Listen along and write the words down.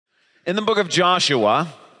In the book of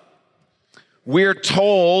Joshua, we're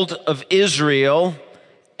told of Israel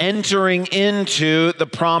entering into the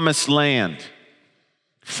promised land.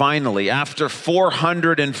 Finally, after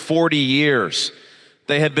 440 years,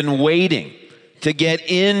 they had been waiting to get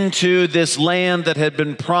into this land that had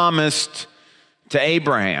been promised to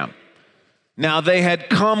Abraham. Now, they had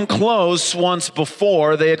come close once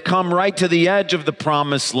before. They had come right to the edge of the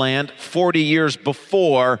promised land 40 years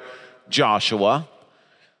before Joshua.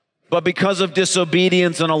 But because of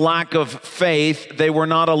disobedience and a lack of faith, they were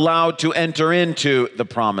not allowed to enter into the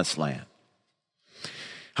promised land.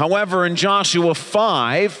 However, in Joshua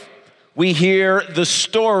 5, we hear the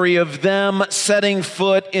story of them setting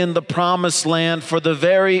foot in the promised land for the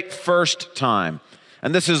very first time.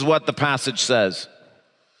 And this is what the passage says.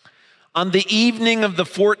 On the evening of the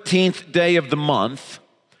 14th day of the month,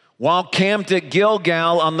 while camped at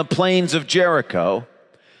Gilgal on the plains of Jericho,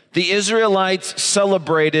 the Israelites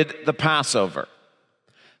celebrated the Passover.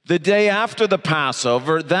 The day after the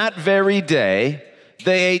Passover, that very day,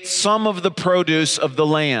 they ate some of the produce of the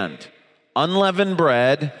land, unleavened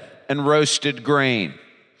bread and roasted grain.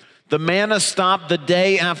 The manna stopped the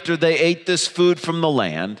day after they ate this food from the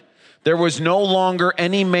land. There was no longer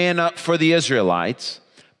any manna for the Israelites,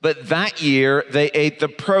 but that year they ate the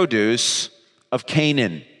produce of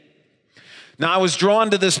Canaan. Now, I was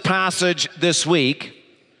drawn to this passage this week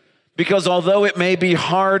because although it may be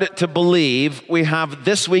hard to believe, we have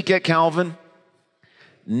this week at Calvin,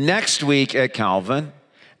 next week at Calvin,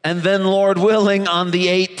 and then, Lord willing, on the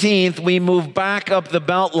 18th, we move back up the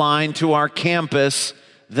Beltline to our campus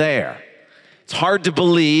there. It's hard to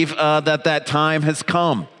believe that time has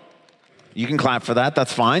come. You can clap for that,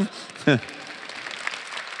 that's fine.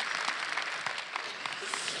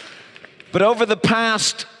 But over the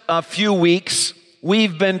past few weeks,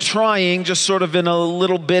 we've been trying, just sort of in a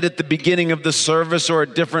little bit at the beginning of the service or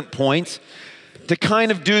at different points, to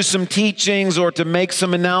kind of do some teachings or to make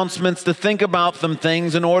some announcements, to think about some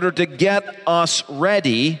things in order to get us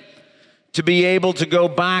ready to be able to go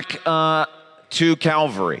back to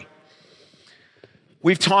Calvary.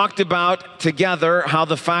 We've talked about together how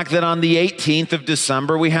the fact that on the 18th of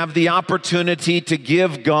December, we have the opportunity to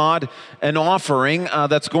give God an offering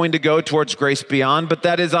that's going to go towards Grace Beyond, but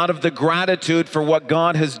that is out of the gratitude for what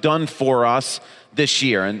God has done for us this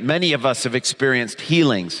year. And many of us have experienced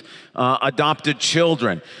healings, adopted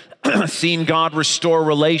children, seen God restore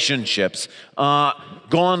relationships,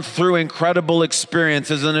 gone through incredible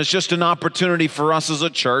experiences, and it's just an opportunity for us as a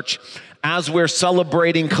church, as we're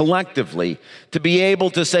celebrating collectively, to be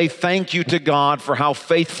able to say thank you to God for how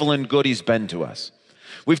faithful and good He's been to us.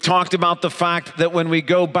 We've talked about the fact that when we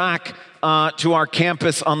go back to our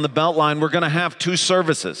campus on the Beltline, we're going to have two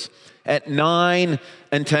services at 9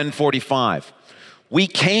 and 10:45. We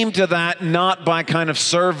came to that not by kind of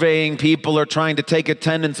surveying people or trying to take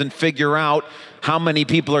attendance and figure out how many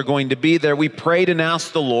people are going to be there. We prayed and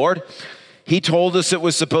asked the Lord. He told us it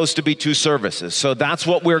was supposed to be two services. So that's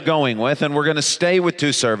what we're going with, and we're going to stay with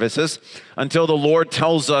two services until the Lord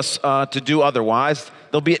tells us to do otherwise.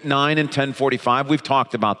 They'll be at 9 and 10:45. We've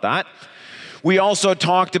talked about that. We also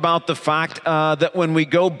talked about the fact that when we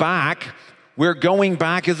go back, we're going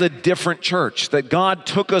back as a different church, that God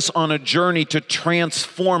took us on a journey to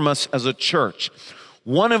transform us as a church.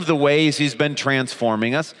 One of the ways He's been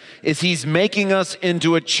transforming us is He's making us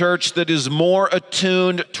into a church that is more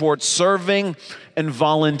attuned towards serving and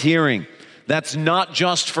volunteering. That's not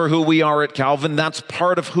just for who we are at Calvin. That's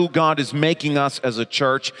part of who God is making us as a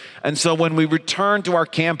church. And so when we return to our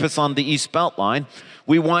campus on the East Beltline,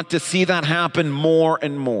 we want to see that happen more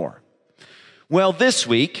and more. Well, this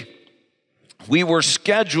week, we were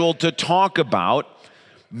scheduled to talk about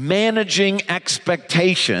managing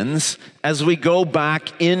expectations as we go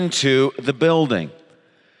back into the building.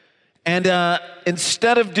 And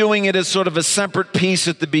instead of doing it as sort of a separate piece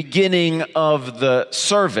at the beginning of the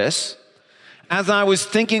service, as I was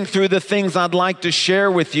thinking through the things I'd like to share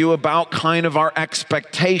with you about kind of our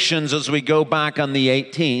expectations as we go back on the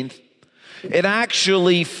 18th, it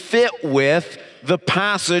actually fit with the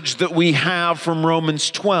passage that we have from Romans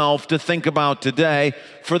 12 to think about today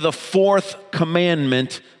for the fourth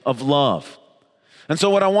commandment of love. And so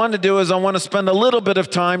what I want to do is I want to spend a little bit of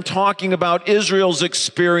time talking about Israel's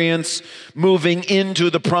experience moving into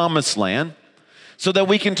the promised land so that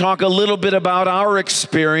we can talk a little bit about our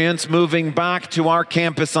experience moving back to our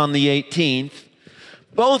campus on the 18th,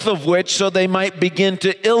 both of which so they might begin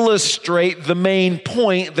to illustrate the main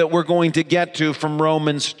point that we're going to get to from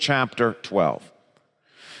Romans chapter 12.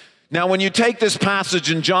 Now, when you take this passage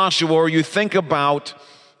in Joshua or you think about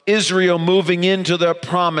Israel moving into the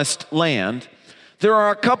promised land, there are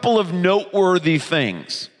a couple of noteworthy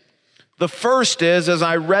things The first is, as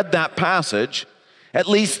I read that passage, at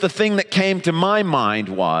least the thing that came to my mind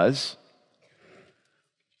was,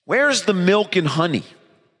 where's the milk and honey?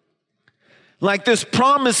 Like this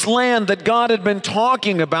promised land that God had been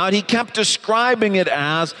talking about, he kept describing it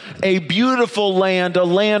as a beautiful land, a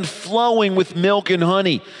land flowing with milk and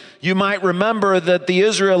honey. You might remember that the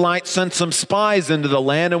Israelites sent some spies into the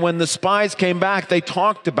land, and when the spies came back, they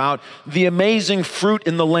talked about the amazing fruit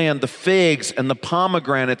in the land, the figs and the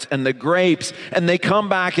pomegranates and the grapes, and they come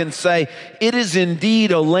back and say, it is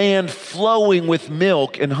indeed a land flowing with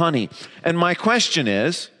milk and honey. And my question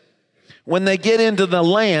is, when they get into the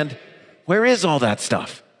land, where is all that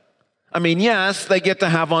stuff? I mean, yes, they get to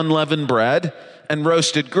have unleavened bread and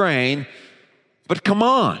roasted grain, but come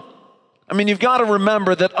on. I mean, you've got to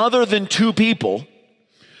remember that other than two people,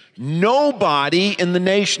 nobody in the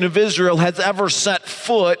nation of Israel has ever set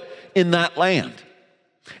foot in that land.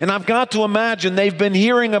 And I've got to imagine they've been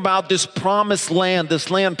hearing about this promised land, this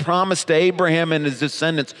land promised to Abraham and his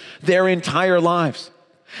descendants their entire lives.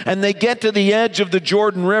 And they get to the edge of the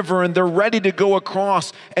Jordan River and they're ready to go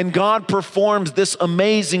across, and God performs this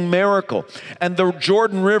amazing miracle. And the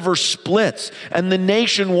Jordan River splits and the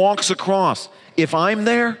nation walks across. If I'm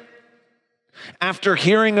there, after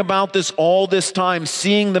hearing about this all this time,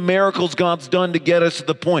 seeing the miracles God's done to get us to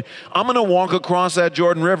the point, I'm going to walk across that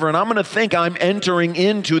Jordan River and I'm going to think I'm entering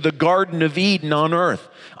into the Garden of Eden on earth.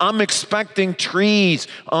 I'm expecting trees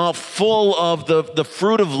full of the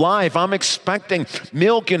fruit of life. I'm expecting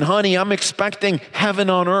milk and honey. I'm expecting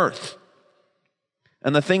heaven on earth.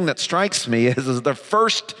 And the thing that strikes me is the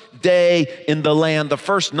first day in the land, the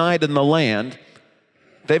first night in the land,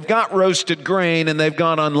 they've got roasted grain and they've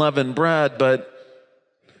got unleavened bread, but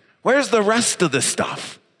where's the rest of the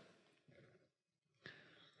stuff?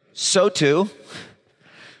 So too,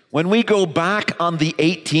 when we go back on the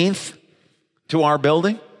 18th to our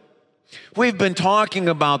building, we've been talking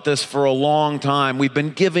about this for a long time. We've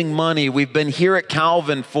been giving money. We've been here at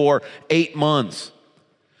Calvin for 8 months.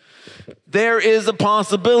 There is a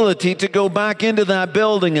possibility to go back into that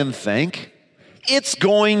building and think, it's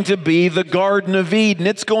going to be the Garden of Eden.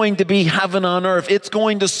 It's going to be heaven on earth. It's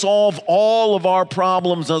going to solve all of our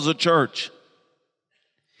problems as a church.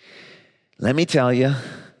 Let me tell you,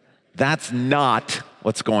 that's not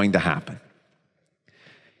what's going to happen.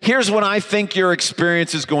 Here's what I think your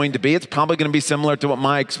experience is going to be. It's probably going to be similar to what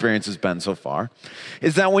my experience has been so far,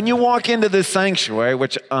 is that when you walk into this sanctuary,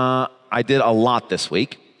 which I did a lot this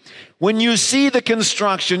week, when you see the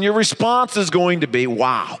construction, your response is going to be,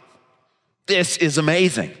 wow. This is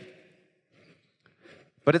amazing.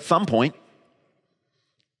 But at some point,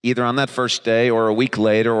 either on that first day or a week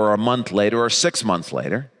later or a month later or 6 months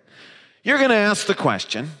later, you're going to ask the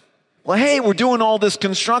question, well, hey, we're doing all this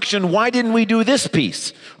construction. Why didn't we do this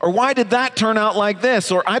piece? Or why did that turn out like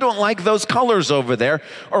this? Or I don't like those colors over there.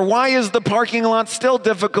 Or why is the parking lot still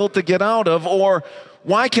difficult to get out of? Or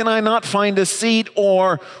why can I not find a seat?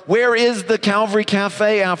 Or where is the Calvary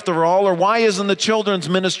Cafe after all? Or why isn't the children's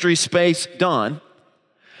ministry space done?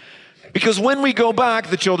 Because when we go back,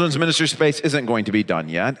 the children's ministry space isn't going to be done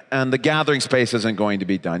yet, and the gathering space isn't going to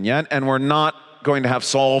be done yet, and we're not going to have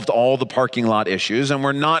solved all the parking lot issues, and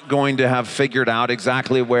we're not going to have figured out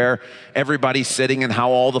exactly where everybody's sitting and how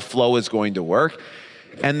all the flow is going to work.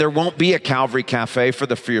 And there won't be a Calvary Cafe for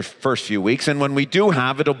the first few weeks. And when we do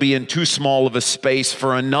have it, it'll be in too small of a space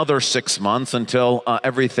for another 6 months until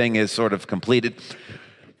everything is sort of completed.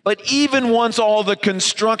 But even once all the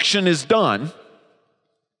construction is done,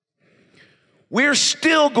 we're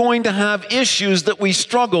still going to have issues that we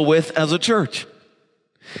struggle with as a church.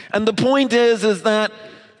 And the point is that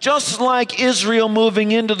just like Israel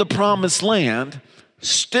moving into the promised land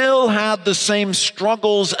still had the same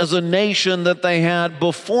struggles as a nation that they had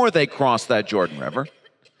before they crossed that Jordan River,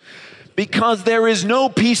 because there is no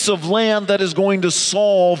piece of land that is going to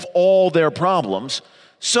solve all their problems,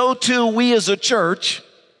 so too we as a church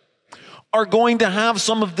are going to have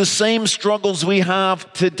some of the same struggles we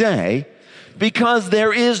have today, because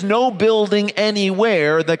there is no building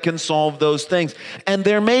anywhere that can solve those things. And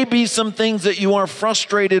there may be some things that you are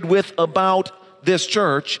frustrated with about this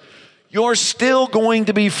church. You're still going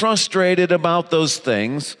to be frustrated about those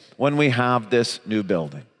things when we have this new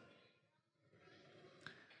building.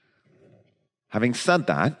 Having said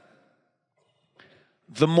that,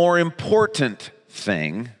 the more important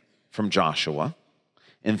thing from Joshua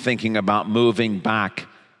in thinking about moving back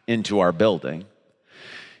into our building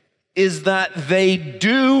is that they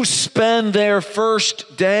do spend their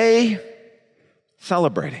first day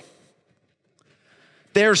celebrating.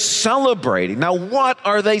 They're celebrating. Now, what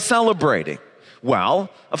are they celebrating? Well,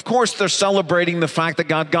 of course, they're celebrating the fact that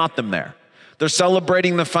God got them there. They're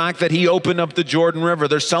celebrating the fact that he opened up the Jordan River.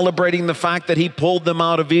 They're celebrating the fact that he pulled them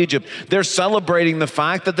out of Egypt. They're celebrating the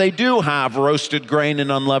fact that they do have roasted grain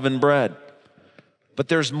and unleavened bread. But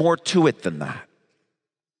there's more to it than that.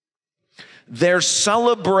 They're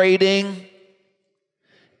celebrating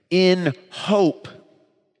in hope.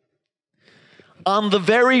 On the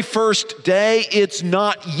very first day, it's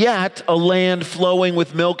not yet a land flowing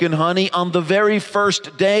with milk and honey. On the very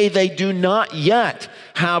first day, they do not yet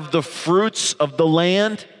have the fruits of the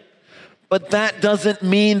land, but that doesn't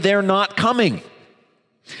mean they're not coming.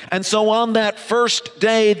 And so on that first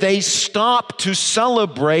day, they stop to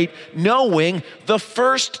celebrate, knowing the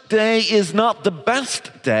first day is not the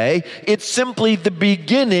best day. It's simply the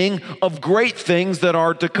beginning of great things that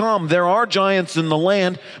are to come. There are giants in the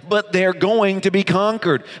land, but they're going to be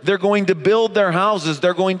conquered. They're going to build their houses.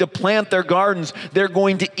 They're going to plant their gardens. They're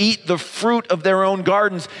going to eat the fruit of their own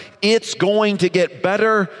gardens. It's going to get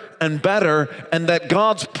better and better, and that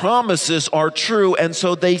God's promises are true. And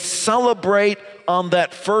so they celebrate on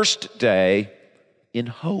that first day in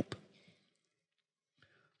hope.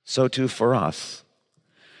 So too for us.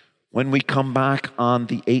 When we come back on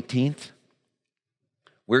the 18th,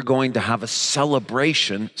 we're going to have a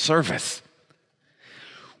celebration service.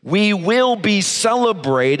 We will be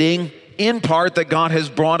celebrating in part that God has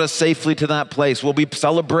brought us safely to that place. We'll be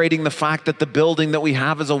celebrating the fact that the building that we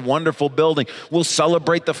have is a wonderful building. We'll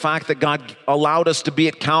celebrate the fact that God allowed us to be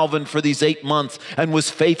at Calvin for these 8 months and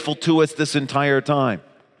was faithful to us this entire time.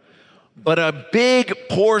 But a big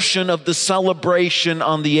portion of the celebration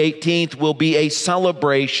on the 18th will be a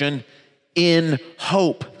celebration in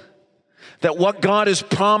hope. That what God has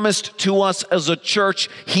promised to us as a church,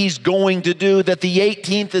 He's going to do, that the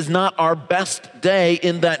 18th is not our best day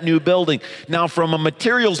in that new building. Now, from a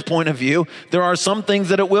materials point of view, there are some things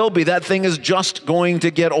that it will be. That thing is just going to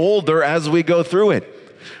get older as we go through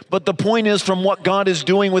it. But the point is, from what God is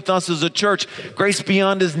doing with us as a church, Grace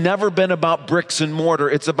Beyond has never been about bricks and mortar.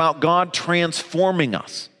 It's about God transforming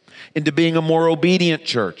us into being a more obedient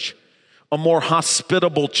church, a more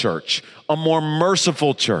hospitable church, a more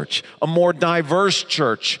merciful church, a more diverse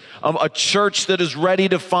church, a church that is ready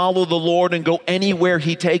to follow the Lord and go anywhere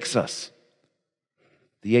He takes us.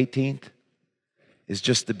 The 18th is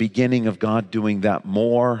just the beginning of God doing that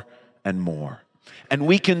more and more. And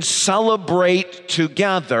we can celebrate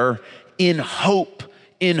together in hope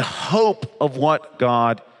of what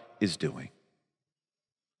God is doing.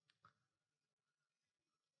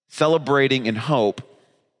 Celebrating in hope,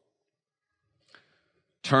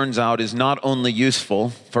 turns out, is not only useful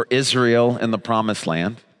for Israel and the Promised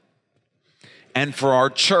Land, and for our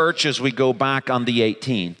church as we go back on the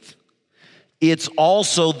 18th, it's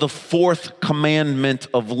also the fourth commandment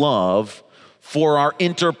of love for our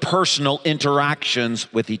interpersonal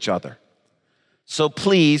interactions with each other. So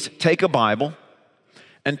please take a Bible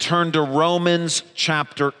and turn to Romans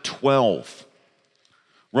chapter 12.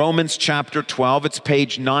 Romans chapter 12, it's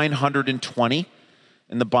page 920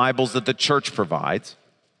 in the Bibles that the church provides.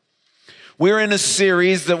 We're in a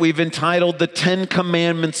series that we've entitled The 10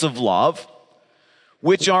 Commandments of Love,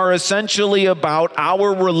 which are essentially about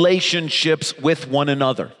our relationships with one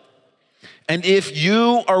another. And if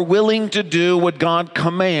you are willing to do what God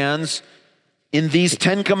commands in these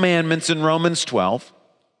 10 commandments in Romans 12,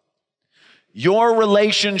 your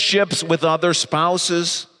relationships with other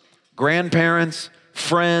spouses, grandparents,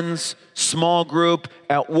 friends, small group,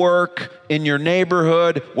 at work, in your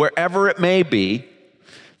neighborhood, wherever it may be,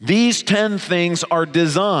 these 10 things are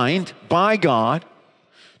designed by God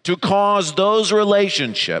to cause those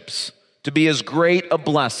relationships to be as great a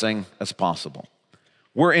blessing as possible.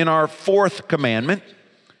 We're in our fourth commandment.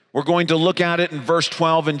 We're going to look at it in verse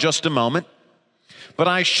 12 in just a moment. But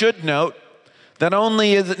I should note that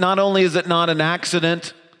not only is it not an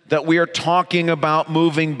accident that we are talking about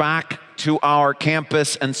moving back to our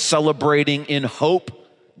campus and celebrating in hope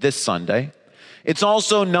this Sunday, it's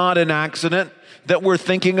also not an accident that we're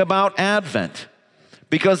thinking about Advent,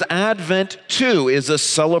 because Advent too is a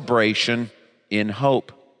celebration in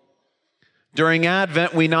hope. During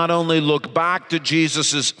Advent, we not only look back to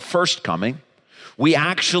Jesus' first coming, we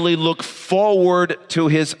actually look forward to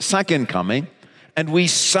His second coming, and we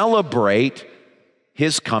celebrate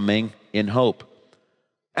His coming in hope.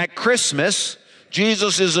 At Christmas,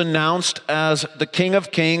 Jesus is announced as the King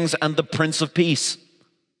of Kings and the Prince of Peace.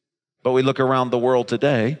 But we look around the world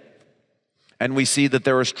today, and we see that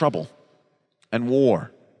there is trouble and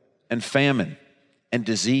war and famine and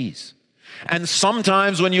disease. And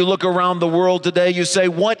sometimes when you look around the world today, you say,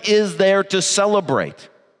 what is there to celebrate?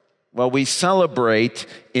 Well, we celebrate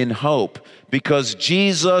in hope because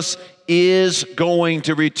Jesus is going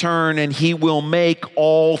to return and He will make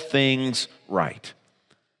all things right.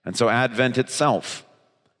 And so Advent itself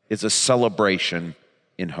is a celebration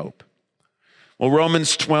in hope. Well,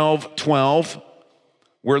 Romans 12:12,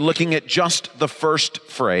 we're looking at just the first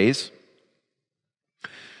phrase.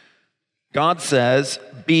 God says,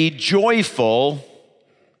 be joyful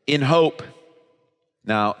in hope.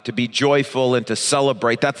 Now, to be joyful and to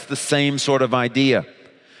celebrate, that's the same sort of idea.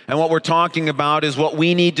 And what we're talking about is what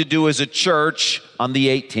we need to do as a church on the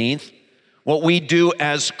 18th, what we do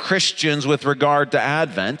as Christians with regard to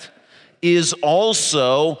Advent, is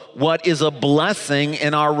also what is a blessing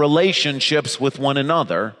in our relationships with one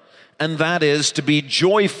another, and that is to be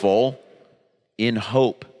joyful in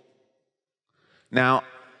hope. Now,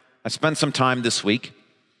 I spent some time this week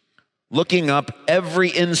looking up every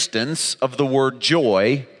instance of the word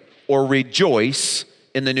joy or rejoice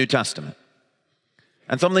in the New Testament.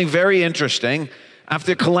 And something very interesting,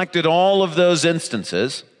 after collected all of those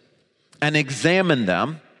instances and examined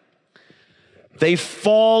them, they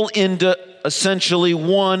fall into essentially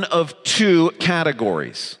one of two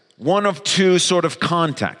categories, one of two sort of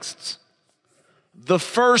contexts. The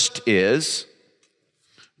first is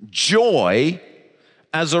joy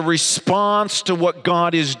as a response to what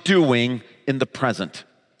God is doing in the present.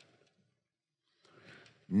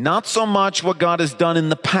 Not so much what God has done in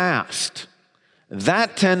the past.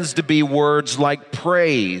 That tends to be words like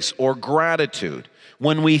praise or gratitude.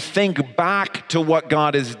 When we think back to what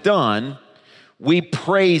God has done, we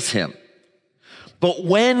praise Him. But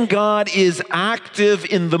when God is active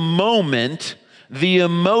in the moment, the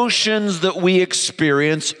emotions that we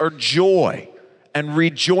experience are joy and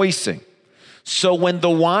rejoicing. So when the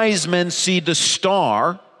wise men see the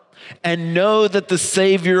star and know that the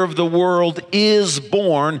Savior of the world is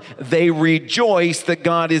born, they rejoice that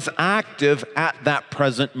God is active at that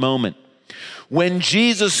present moment. When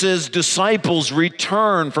Jesus' disciples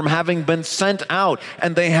return from having been sent out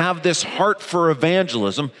and they have this heart for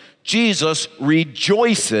evangelism, Jesus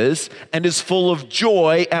rejoices and is full of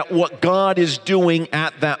joy at what God is doing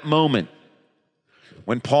at that moment.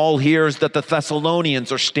 When Paul hears that the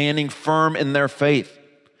Thessalonians are standing firm in their faith,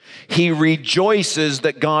 he rejoices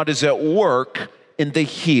that God is at work in the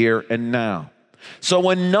here and now. So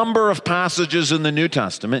a number of passages in the New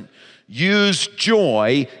Testament use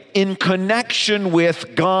joy in connection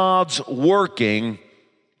with God's working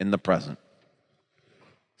in the present.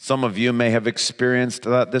 Some of you may have experienced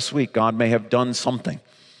that this week. God may have done something.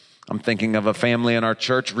 I'm thinking of a family in our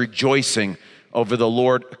church rejoicing over the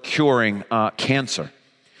Lord curing cancer.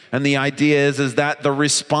 And the idea is that the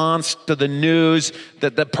response to the news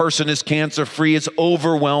that the person is cancer-free is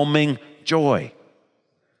overwhelming joy.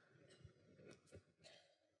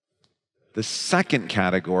 The second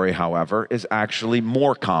category, however, is actually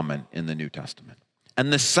more common in the New Testament.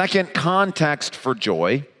 And the second context for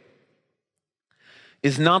joy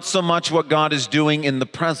is not so much what God is doing in the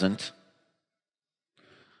present,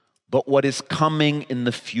 but what is coming in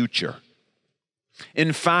the future.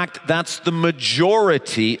 In fact, that's the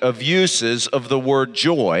majority of uses of the word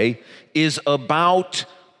joy is about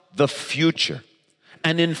the future.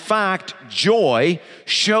 And in fact, joy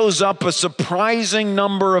shows up a surprising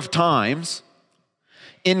number of times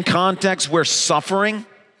in contexts where suffering,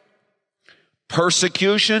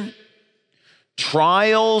 persecution,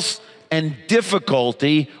 trials, and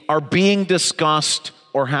difficulty are being discussed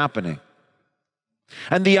or happening.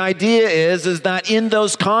 And the idea is that in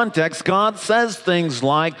those contexts, God says things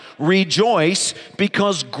like, rejoice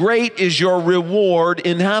because great is your reward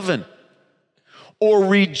in heaven. Or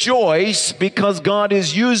rejoice because God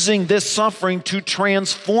is using this suffering to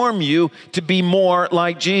transform you to be more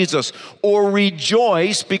like Jesus. Or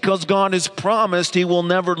rejoice because God has promised He will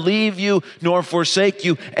never leave you nor forsake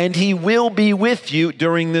you, and He will be with you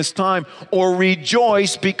during this time. Or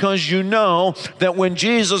rejoice because you know that when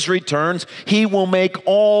Jesus returns, He will make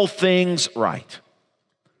all things right.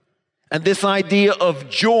 And this idea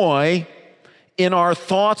of joy in our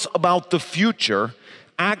thoughts about the future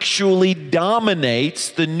actually dominates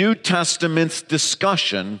the New Testament's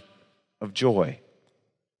discussion of joy.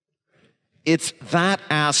 It's that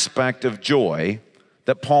aspect of joy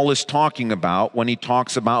that Paul is talking about when he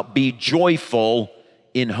talks about be joyful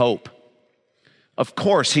in hope. Of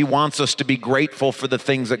course, he wants us to be grateful for the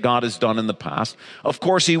things that God has done in the past. Of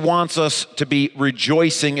course, he wants us to be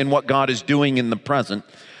rejoicing in what God is doing in the present.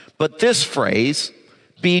 But this phrase,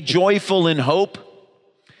 be joyful in hope,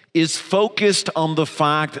 is focused on the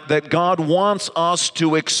fact that God wants us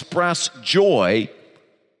to express joy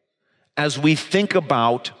as we think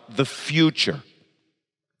about the future.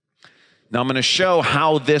 Now, I'm going to show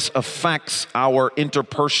how this affects our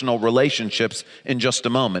interpersonal relationships in just a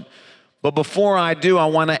moment. But before I do, I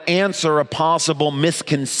want to answer a possible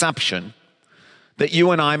misconception that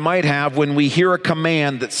you and I might have when we hear a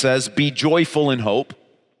command that says, be joyful in hope,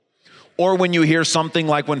 or when you hear something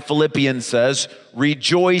like when Philippians says,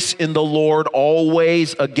 rejoice in the Lord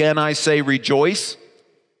always. Again, I say rejoice.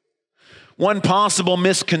 One possible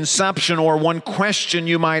misconception or one question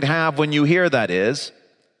you might have when you hear that is,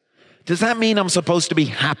 does that mean I'm supposed to be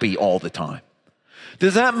happy all the time?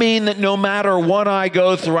 Does that mean that no matter what I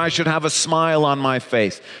go through, I should have a smile on my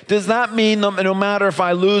face? Does that mean that no matter if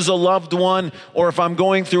I lose a loved one, or if I'm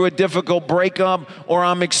going through a difficult breakup, or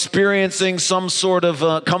I'm experiencing some sort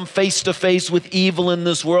of come face to face with evil in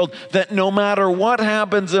this world, that no matter what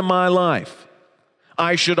happens in my life,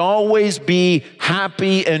 I should always be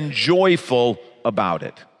happy and joyful about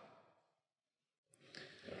it?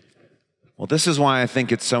 Well, this is why I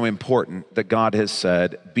think it's so important that God has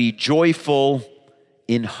said, be joyful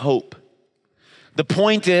in hope. The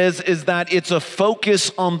point is that it's a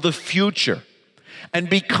focus on the future. And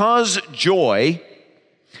because joy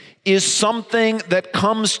is something that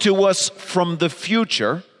comes to us from the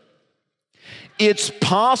future, it's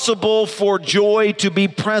possible for joy to be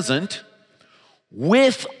present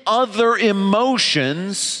with other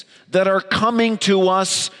emotions that are coming to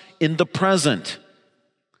us in the present.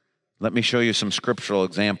 Let me show you some scriptural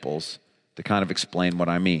examples to kind of explain what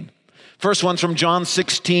I mean. First one's from John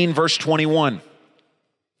 16, verse 21.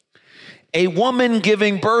 A woman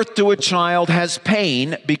giving birth to a child has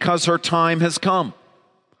pain because her time has come.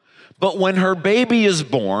 But when her baby is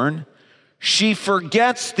born, she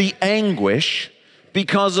forgets the anguish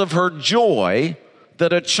because of her joy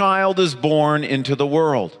that a child is born into the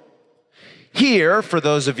world. Here, for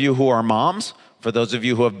those of you who are moms, for those of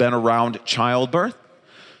you who have been around childbirth,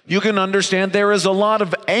 you can understand there is a lot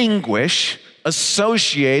of anguish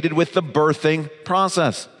associated with the birthing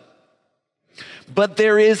process. But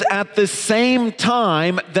there is, at the same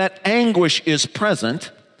time that anguish is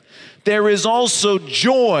present, there is also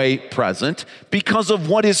joy present because of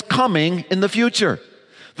what is coming in the future.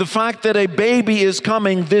 The fact that a baby is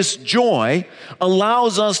coming, this joy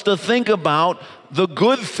allows us to think about the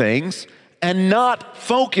good things and not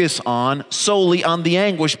focus on solely on the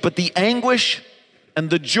anguish, but the anguish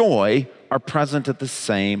and the joy are present at the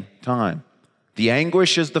same time. The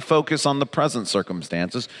anguish is the focus on the present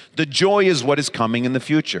circumstances. The joy is what is coming in the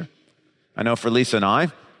future. I know for Lisa and I,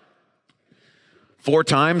 4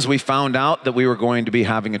 times we found out that we were going to be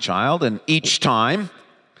having a child, and each time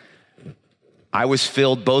I was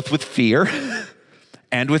filled both with fear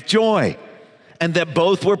and with joy, and that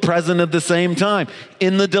both were present at the same time.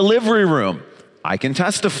 In the delivery room, I can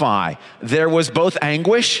testify, there was both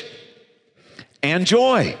anguish and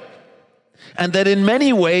joy. And that in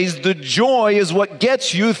many ways, the joy is what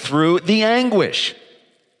gets you through the anguish.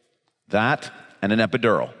 That and an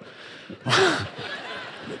epidural.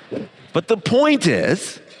 But the point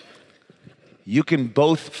is, you can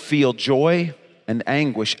both feel joy and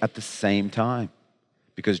anguish at the same time,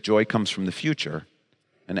 because joy comes from the future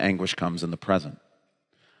and anguish comes in the present.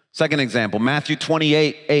 Second example, Matthew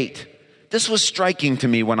 28:8. This was striking to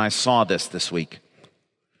me when I saw this week.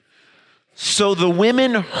 So the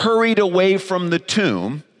women hurried away from the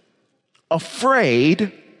tomb,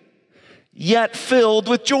 afraid, yet filled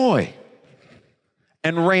with joy,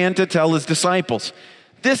 and ran to tell his disciples.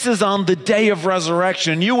 This is on the day of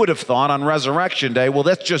resurrection. You would have thought on resurrection day, well,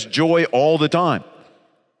 that's just joy all the time.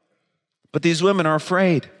 But these women are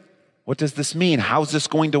afraid. What does this mean? How's this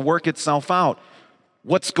going to work itself out?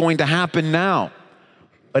 What's going to happen now?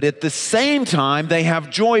 But at the same time, they have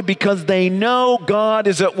joy because they know God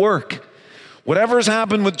is at work. Whatever's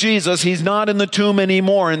happened with Jesus, he's not in the tomb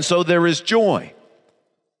anymore, and so there is joy.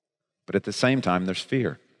 But at the same time, there's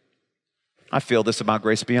fear. I feel this about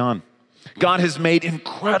Grace Beyond. God has made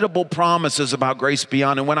incredible promises about Grace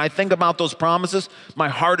Beyond, and when I think about those promises, my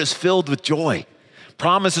heart is filled with joy.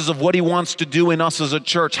 Promises of what he wants to do in us as a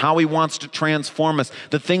church, how he wants to transform us,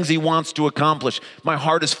 the things he wants to accomplish. My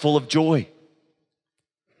heart is full of joy.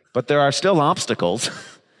 But there are still obstacles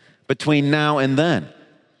between now and then.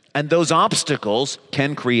 And those obstacles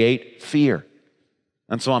can create fear.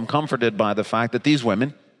 And so I'm comforted by the fact that these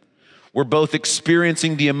women were both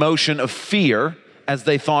experiencing the emotion of fear as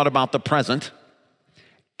they thought about the present,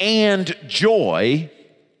 and joy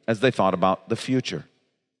as they thought about the future.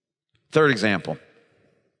 Third example,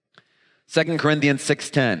 2 Corinthians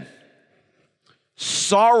 6:10.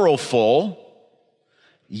 Sorrowful,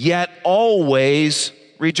 yet always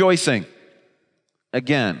rejoicing.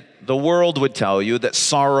 Again, the world would tell you that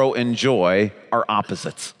sorrow and joy are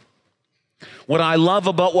opposites. What I love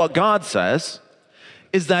about what God says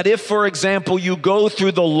is that if, for example, you go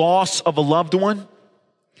through the loss of a loved one,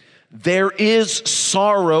 there is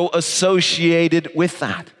sorrow associated with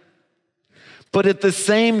that. But at the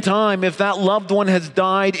same time, if that loved one has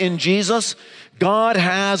died in Jesus, God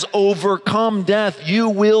has overcome death. You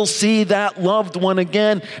will see that loved one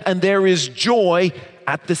again, and there is joy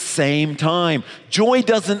at the same time. Joy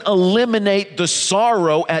doesn't eliminate the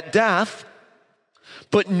sorrow at death,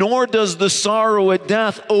 but nor does the sorrow at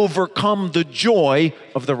death overcome the joy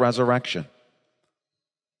of the resurrection.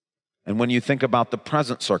 And when you think about the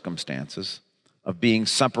present circumstances of being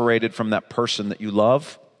separated from that person that you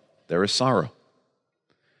love, there is sorrow.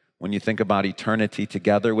 When you think about eternity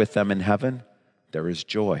together with them in heaven, there is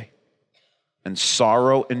joy. And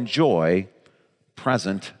sorrow and joy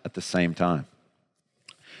present at the same time.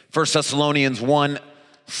 1 Thessalonians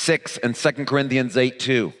 1:6 and 2 Corinthians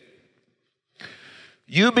 8:2.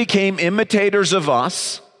 You became imitators of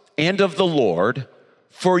us and of the Lord,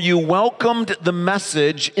 for you welcomed the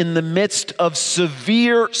message in the midst of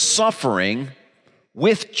severe suffering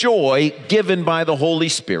with joy given by the Holy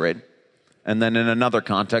Spirit. And then in another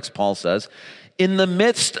context, Paul says, in the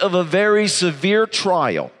midst of a very severe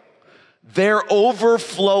trial, their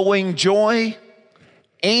overflowing joy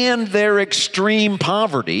and their extreme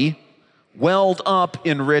poverty welled up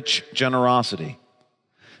in rich generosity.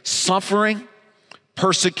 Suffering,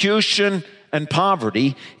 persecution, and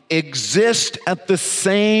poverty exist at the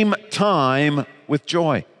same time with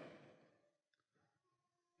joy.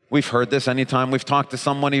 We've heard this anytime we've talked to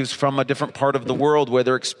someone who's from a different part of the world where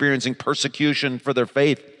they're experiencing persecution for their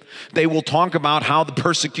faith. They will talk about how the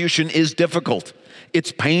persecution is difficult,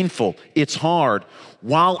 it's painful, it's hard,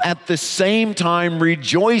 while at the same time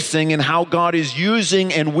rejoicing in how God is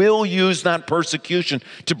using and will use that persecution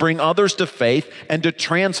to bring others to faith and to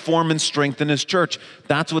transform and strengthen His church.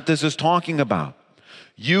 That's what this is talking about.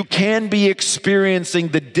 You can be experiencing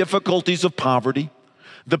the difficulties of poverty,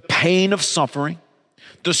 the pain of suffering,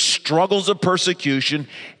 the struggles of persecution,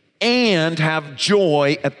 and have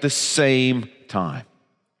joy at the same time.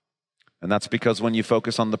 And that's because when you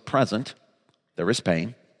focus on the present, there is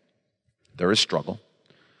pain, there is struggle.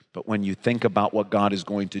 But when you think about what God is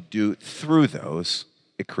going to do through those,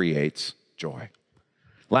 it creates joy.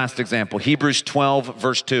 Last example, Hebrews 12,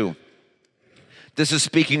 verse 2. This is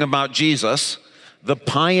speaking about Jesus, the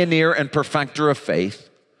pioneer and perfecter of faith,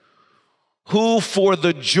 who for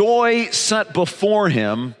the joy set before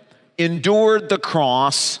him endured the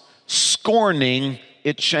cross, scorning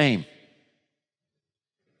its shame.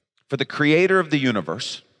 For the creator of the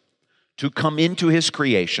universe to come into his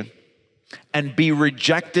creation and be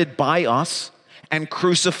rejected by us and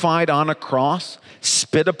crucified on a cross,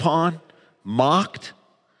 spit upon, mocked,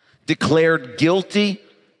 declared guilty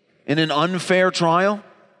in an unfair trial,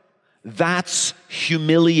 that's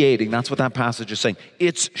humiliating. That's what that passage is saying.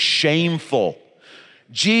 It's shameful.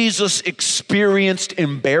 Jesus experienced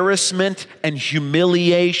embarrassment and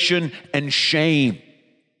humiliation and shame.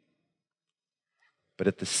 But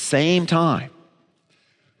at the same time,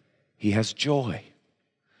 he has joy.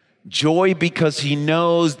 Joy because he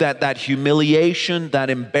knows that that humiliation, that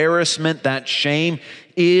embarrassment, that shame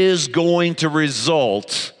is going to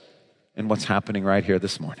result in what's happening right here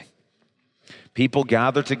this morning. People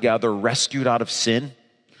gather together, rescued out of sin,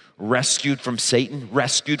 rescued from Satan,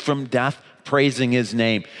 rescued from death, praising his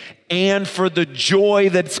name. And for the joy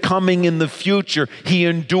that's coming in the future, he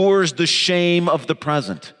endures the shame of the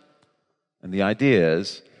present. And the idea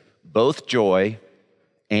is both joy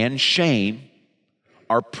and shame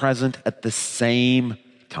are present at the same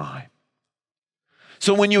time.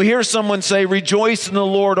 So when you hear someone say, rejoice in the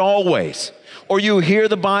Lord always, or you hear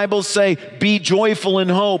the Bible say, be joyful in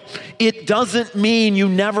hope, it doesn't mean you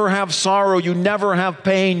never have sorrow, you never have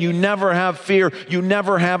pain, you never have fear, you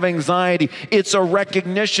never have anxiety. It's a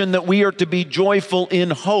recognition that we are to be joyful in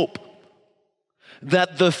hope.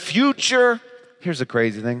 That the future, here's the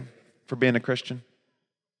crazy thing for being a Christian,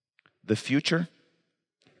 the future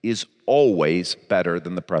is always better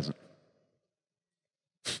than the present.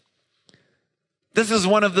 This is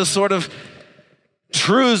one of the sort of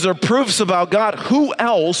truths or proofs about God. Who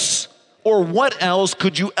else or what else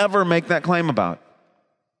could you ever make that claim about?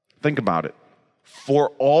 Think about it.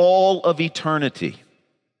 For all of eternity,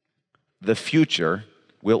 the future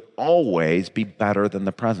will always be better than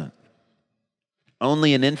the present.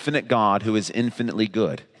 Only an infinite God who is infinitely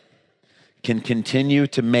good can continue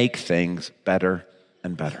to make things better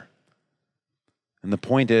and better. And the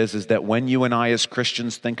point is that when you and I as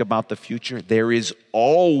Christians think about the future, there is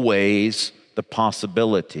always the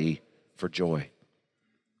possibility for joy.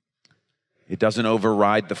 It doesn't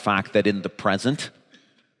override the fact that in the present,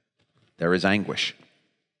 there is anguish,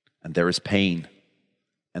 and there is pain,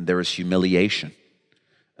 and there is humiliation,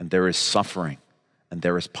 and there is suffering, and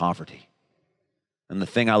there is poverty. And the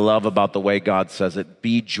thing I love about the way God says it,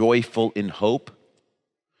 be joyful in hope.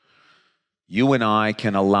 You and I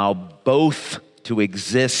can allow both to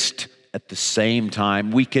exist at the same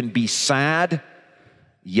time. We can be sad,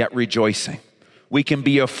 yet rejoicing. We can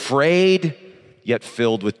be afraid, yet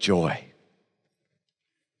filled with joy.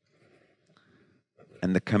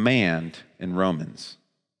 And the command in Romans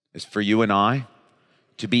is for you and I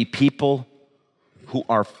to be people who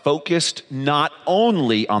are focused not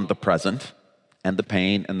only on the present and the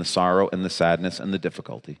pain and the sorrow and the sadness and the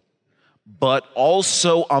difficulty, but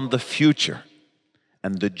also on the future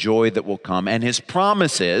and the joy that will come. And his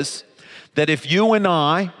promise is that if you and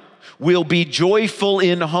I will be joyful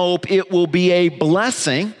in hope, it will be a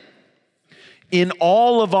blessing in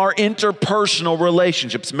all of our interpersonal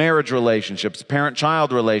relationships, marriage relationships,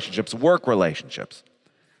 parent-child relationships, work relationships.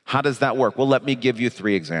 How does that work? Well, let me give you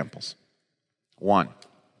 3 examples. 1,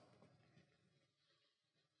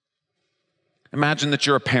 imagine that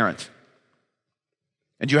you're a parent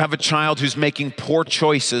and you have a child who's making poor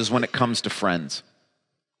choices when it comes to friends.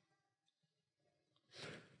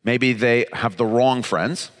 Maybe they have the wrong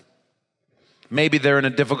friends. Maybe they're in a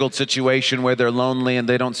difficult situation where they're lonely and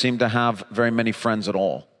they don't seem to have very many friends at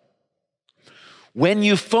all. When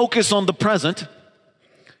you focus on the present,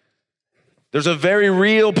 there's a very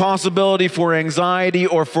real possibility for anxiety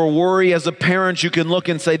or for worry. As a parent, you can look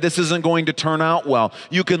and say, this isn't going to turn out well.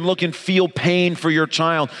 You can look and feel pain for your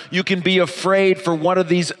child. You can be afraid for what are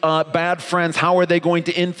these bad friends? How are they going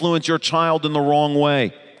to influence your child in the wrong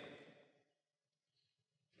way?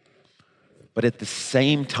 But at the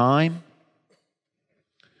same time,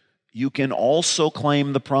 you can also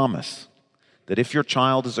claim the promise that if your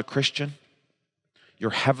child is a Christian,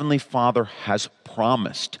 your Heavenly Father has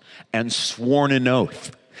promised and sworn an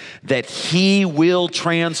oath that He will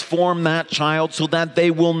transform that child so that they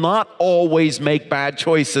will not always make bad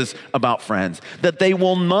choices about friends, that they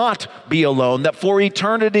will not be alone, that for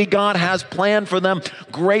eternity God has planned for them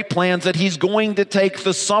great plans, that He's going to take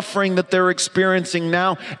the suffering that they're experiencing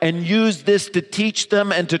now and use this to teach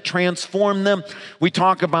them and to transform them. We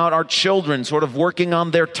talk about our children sort of working on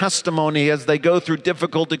their testimony as they go through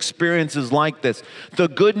difficult experiences like this. The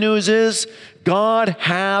good news is God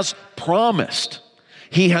has promised.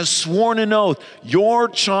 He has sworn an oath, your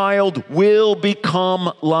child will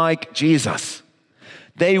become like Jesus.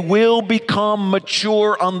 They will become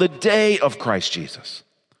mature on the day of Christ Jesus.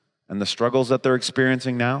 And the struggles that they're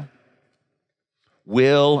experiencing now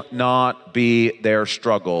will not be their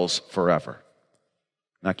struggles forever.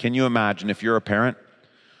 Now, can you imagine if you're a parent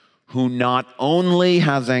who not only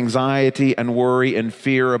has anxiety and worry and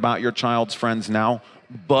fear about your child's friends now,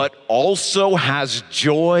 but also has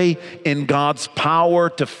joy in God's power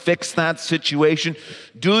to fix that situation?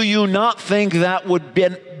 Do you not think that would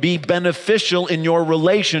be beneficial in your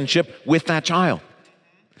relationship with that child?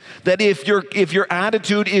 That if your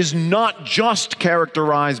attitude is not just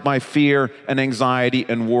characterized by fear and anxiety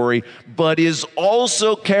and worry, but is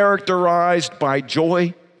also characterized by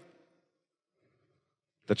joy,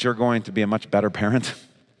 that you're going to be a much better parent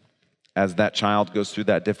as that child goes through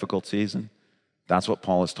that difficult season? That's what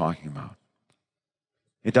Paul is talking about.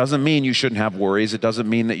 It doesn't mean you shouldn't have worries. It doesn't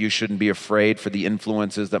mean that you shouldn't be afraid for the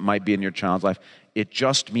influences that might be in your child's life. It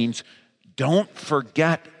just means don't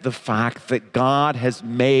forget the fact that God has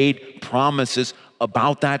made promises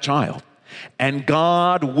about that child. And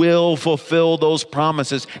God will fulfill those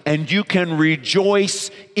promises. And you can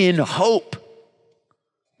rejoice in hope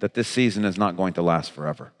that this season is not going to last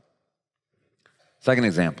forever. Second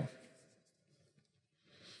example.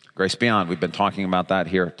 Grace Beyond, we've been talking about that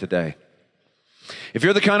here today. If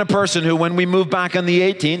you're the kind of person who, when we move back on the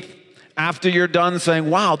 18th, after you're done saying,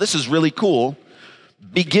 wow, this is really cool,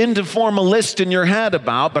 begin to form a list in your head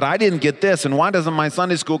about, but I didn't get this, and why doesn't my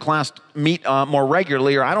Sunday school class meet more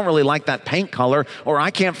regularly, or I don't really like that paint color, or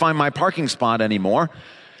I can't find my parking spot anymore.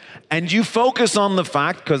 And you focus on the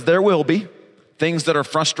fact, because there will be things that are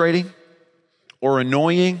frustrating, or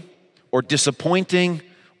annoying, or disappointing,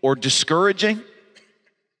 or discouraging.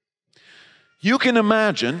 You can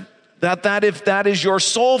imagine that if that is your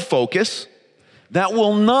sole focus, that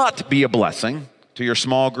will not be a blessing to your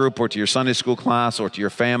small group or to your Sunday school class or to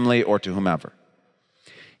your family or to whomever.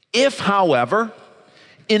 If, however,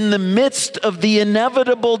 in the midst of the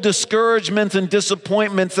inevitable discouragements and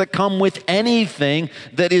disappointments that come with anything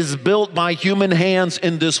that is built by human hands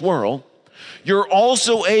in this world, you're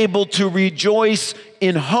also able to rejoice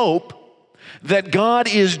in hope that God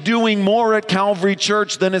is doing more at Calvary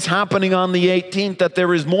Church than is happening on the 18th, that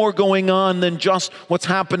there is more going on than just what's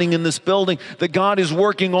happening in this building, that God is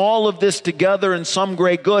working all of this together in some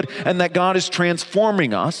great good, and that God is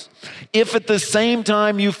transforming us. If at the same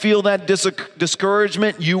time you feel that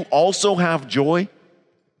discouragement, you also have joy,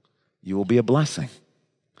 you will be a blessing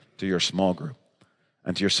to your small group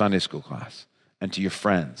and to your Sunday school class and to your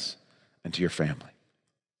friends and to your family.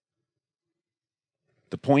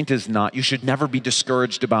 The point is not, you should never be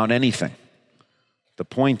discouraged about anything. The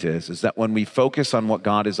point is that when we focus on what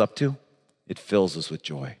God is up to, it fills us with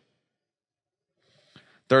joy.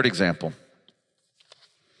 Third example.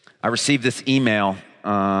 I received this email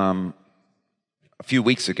a few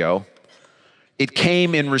weeks ago. It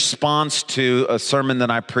came in response to a sermon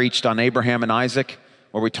that I preached on Abraham and Isaac,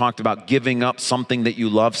 where we talked about giving up something that you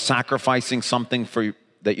love, sacrificing something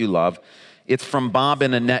that you love. It's from Bob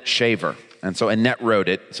and Annette Shaver. And so Annette wrote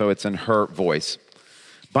it, so it's in her voice.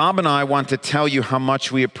 Bob and I want to tell you how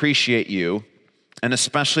much we appreciate you, and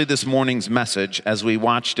especially this morning's message as we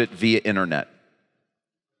watched it via internet.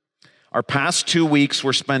 Our past 2 weeks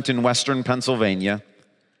were spent in Western Pennsylvania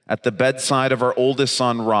at the bedside of our oldest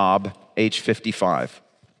son, Rob, age 55.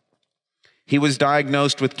 He was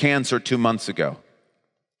diagnosed with cancer 2 months ago.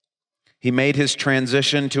 He made his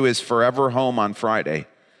transition to his forever home on Friday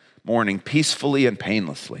morning peacefully and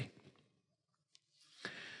painlessly.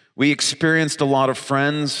 We experienced a lot of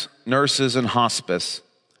friends, nurses, and hospice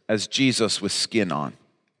as Jesus with skin on.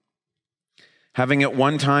 Having at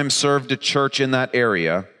one time served a church in that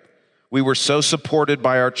area, we were so supported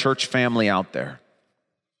by our church family out there.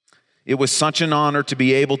 It was such an honor to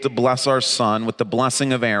be able to bless our son with the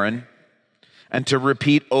blessing of Aaron and to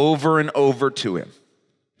repeat over and over to him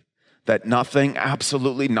that nothing,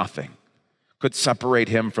 absolutely nothing, could separate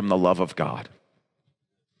him from the love of God.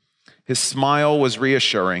 His smile was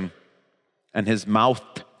reassuring, and his mouth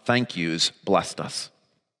thank yous blessed us.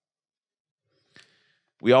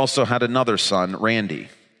 We also had another son, Randy,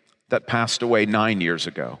 that passed away 9 years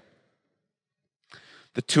ago.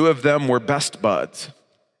 The two of them were best buds,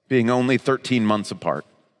 being only 13 months apart.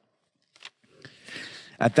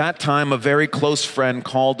 At that time, a very close friend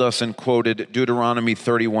called us and quoted Deuteronomy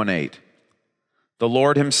 31:8. The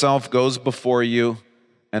Lord himself goes before you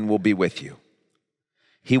and will be with you.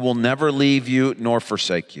 He will never leave you nor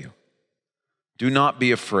forsake you. Do not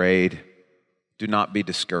be afraid. Do not be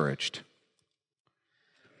discouraged.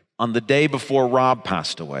 On the day before Rob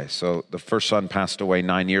passed away, so the first son passed away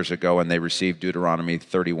 9 years ago and they received Deuteronomy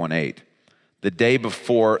 31:8. The day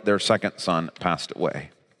before their second son passed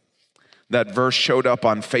away, that verse showed up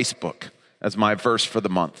on Facebook as my verse for the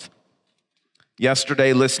month.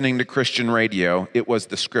 Yesterday, listening to Christian radio, it was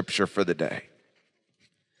the scripture for the day.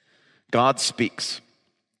 God speaks.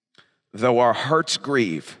 Though our hearts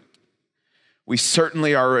grieve, we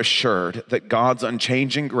certainly are assured that God's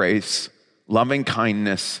unchanging grace, loving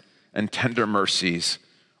kindness, and tender mercies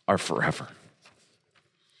are forever.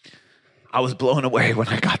 I was blown away when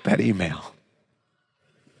I got that email.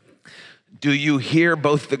 Do you hear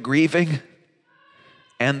both the grieving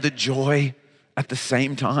and the joy at the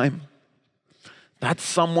same time? That's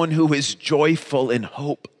someone who is joyful in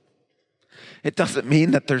hope. It doesn't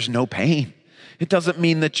mean that there's no pain. It doesn't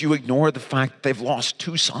mean that you ignore the fact that they've lost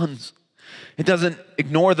 2 sons. It doesn't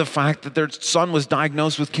ignore the fact that their son was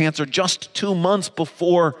diagnosed with cancer just 2 months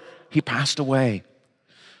before he passed away.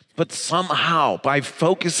 But somehow, by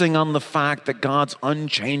focusing on the fact that God's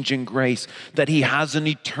unchanging grace, that he has an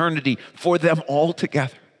eternity for them all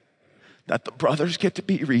together, that the brothers get to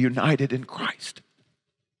be reunited in Christ.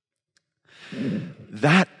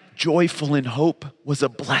 That joyful in hope was a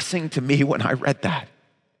blessing to me when I read that.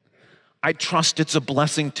 I trust it's a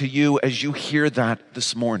blessing to you as you hear that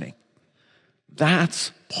this morning.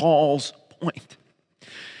 That's Paul's point.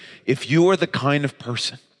 If you are the kind of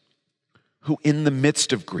person who in the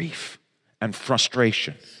midst of grief and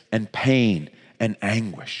frustration and pain and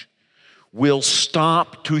anguish will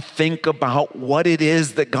stop to think about what it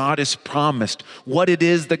is that God has promised, what it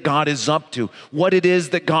is that God is up to, what it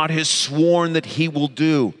is that God has sworn that he will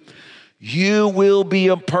do, you will be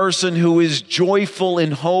a person who is joyful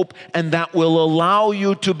in hope, and that will allow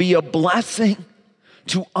you to be a blessing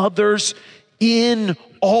to others in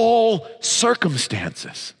all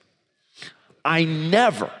circumstances. I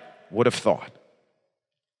never would have thought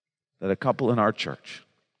that a couple in our church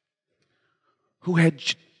who had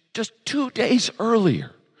just 2 days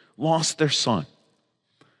earlier lost their son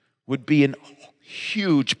would be a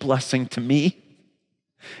huge blessing to me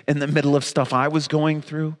in the middle of stuff I was going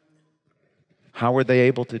through. How were they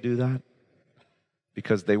able to do that?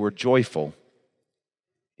 Because they were joyful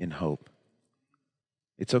in hope.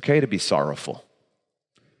 It's okay to be sorrowful,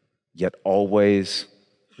 yet always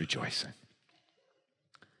rejoicing.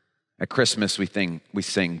 At Christmas, we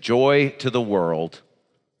sing, joy to the world,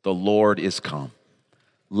 the Lord is come.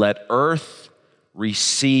 Let earth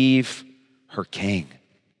receive her King.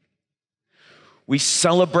 We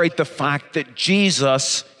celebrate the fact that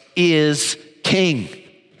Jesus is King.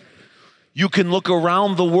 You can look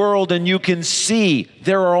around the world and you can see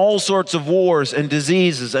there are all sorts of wars and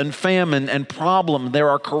diseases and famine and problem. There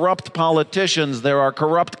are corrupt politicians. There are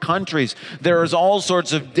corrupt countries. There is all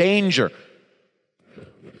sorts of danger.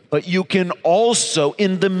 But you can also,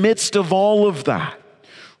 in the midst of all of that,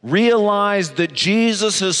 realize that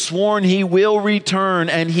Jesus has sworn he will return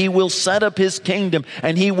and he will set up his kingdom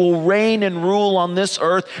and he will reign and rule on this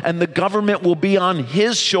earth, and the government will be on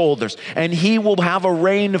his shoulders, and he will have a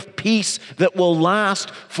reign of peace that will last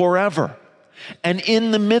forever. And in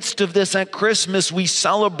the midst of this at Christmas, we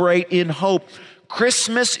celebrate in hope.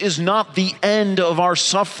 Christmas is not the end of our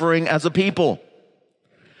suffering as a people,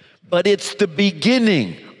 but it's the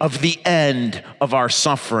beginning of the end of our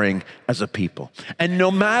suffering as a people. And no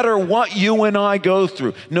matter what you and I go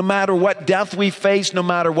through, no matter what death we face, no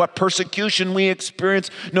matter what persecution we experience,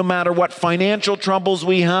 no matter what financial troubles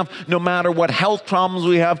we have, no matter what health problems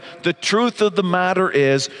we have, the truth of the matter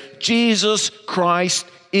is Jesus Christ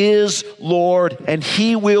is Lord, and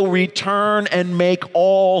he will return and make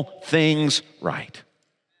all things right.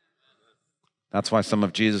 That's why some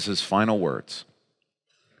of Jesus' final words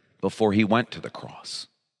before he went to the cross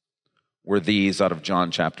were these out of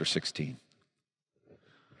John chapter 16.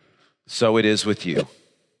 So it is with you.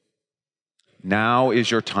 Now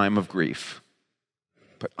is your time of grief,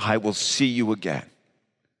 but I will see you again,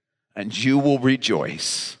 and you will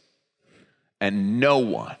rejoice, and no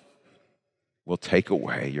one will take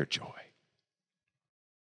away your joy.